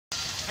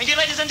And you,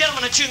 ladies and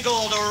gentlemen, a tune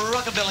called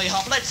Rockabilly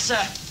Hop. Let's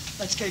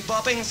keep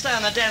bopping. Stay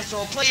on the dance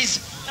floor,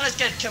 please. And let's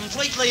get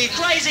completely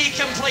crazy,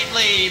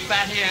 completely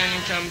batty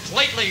and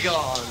completely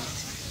gone.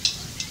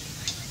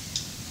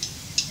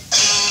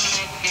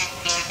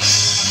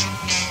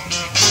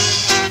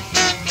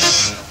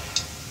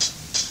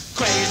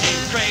 Crazy,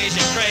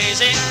 crazy,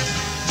 crazy.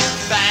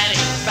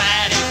 Batty,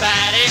 batty,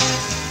 batty.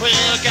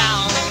 We're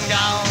gone,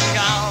 gone,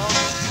 gone.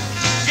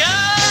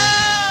 Gone.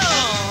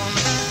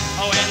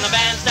 Oh, when the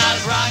band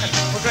starts rocking,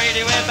 we're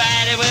crazy, we're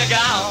batty, we're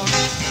gone.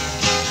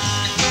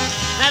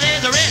 Now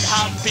there's a red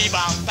hot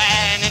bebop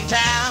band in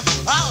town.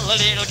 All the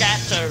little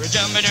cats are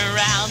jumping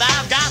around.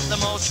 I've got the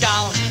most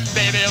gone,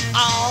 baby, of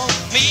all.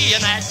 Me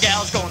and that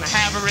gal's gonna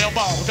have a real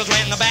ball. Cause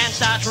when the band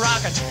starts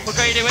rocking, we're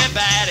crazy, we're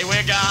batty,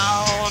 we're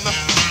gone.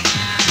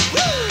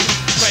 Woo!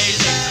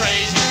 Crazy,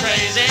 crazy,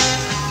 crazy.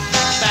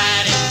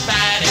 Batty,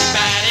 batty,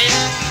 batty.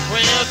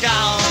 We're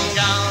gone,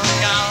 gone,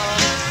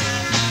 gone.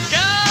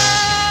 Gone!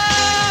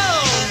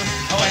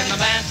 When the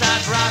band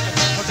starts rocking,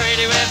 we're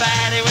crazy, we're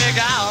batty, we're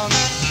gone.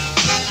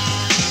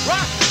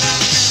 Rock!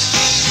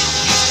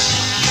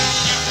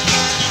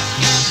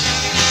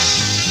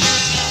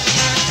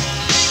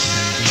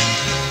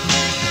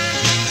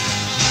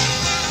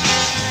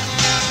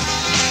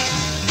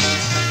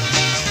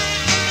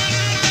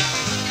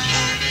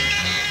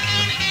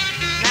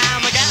 Now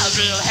my gal's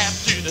real hep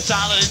to the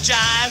solid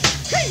jive.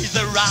 He's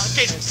the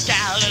rockin'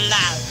 scout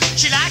alive.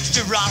 She likes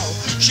to roll,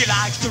 she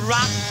likes to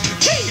rock.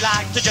 She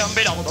likes to jump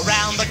it all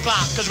around the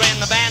clock. Cause when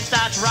the band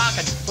starts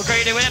rocking, we're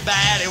crazy, we're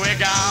batty, we're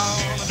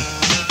gone.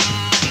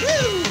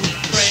 Woo!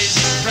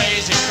 Crazy,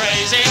 crazy,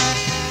 crazy.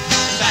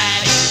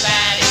 Batty,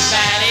 batty,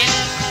 batty.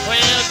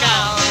 We're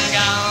gone,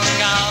 gone,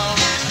 gone.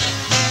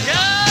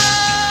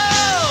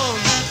 Gone!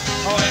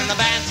 Oh, when the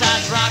band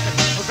starts rocking,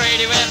 we're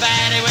crazy, we're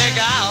batty, we're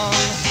gone.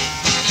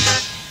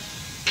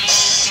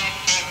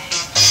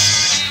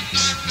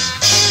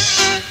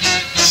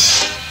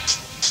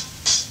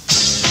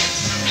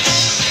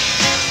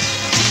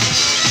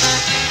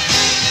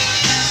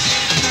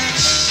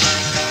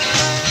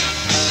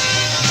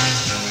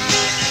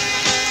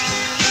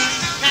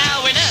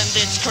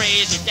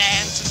 Crazy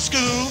dance in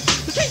school.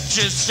 The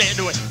teacher said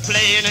we're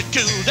playing it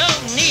cool.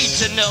 Don't need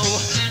to know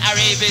our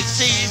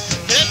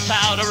ABCs. Just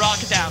how to rock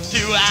it down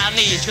to our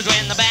knees. Cause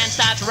when the band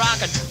starts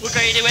rocking, we're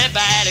crazy, we're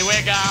batty,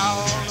 we're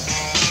gone.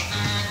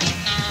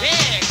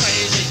 Yeah,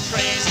 crazy,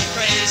 crazy,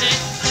 crazy.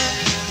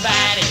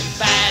 Batty,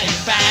 batty,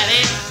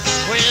 batty.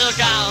 We're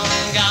gone,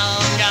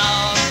 gone,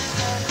 gone.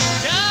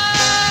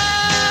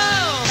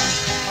 Gone!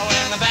 Oh,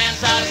 when the band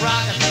starts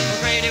rocking,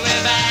 we're crazy,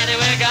 we're batty,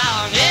 we're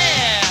gone.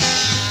 Yeah!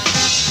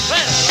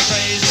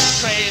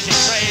 Crazy,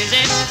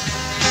 crazy,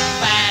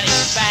 batty,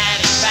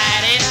 batty,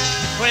 batty.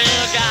 We're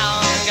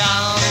gone,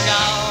 gone,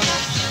 gone,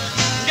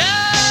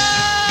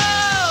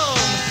 gone.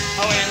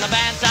 Oh, when the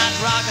band starts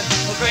rocking,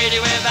 we're crazy,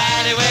 we're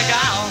batty, we're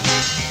gone.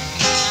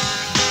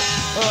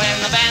 Oh, when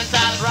the band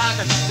starts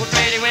rocking, we're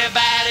crazy, we're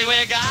batty,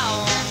 we're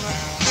gone.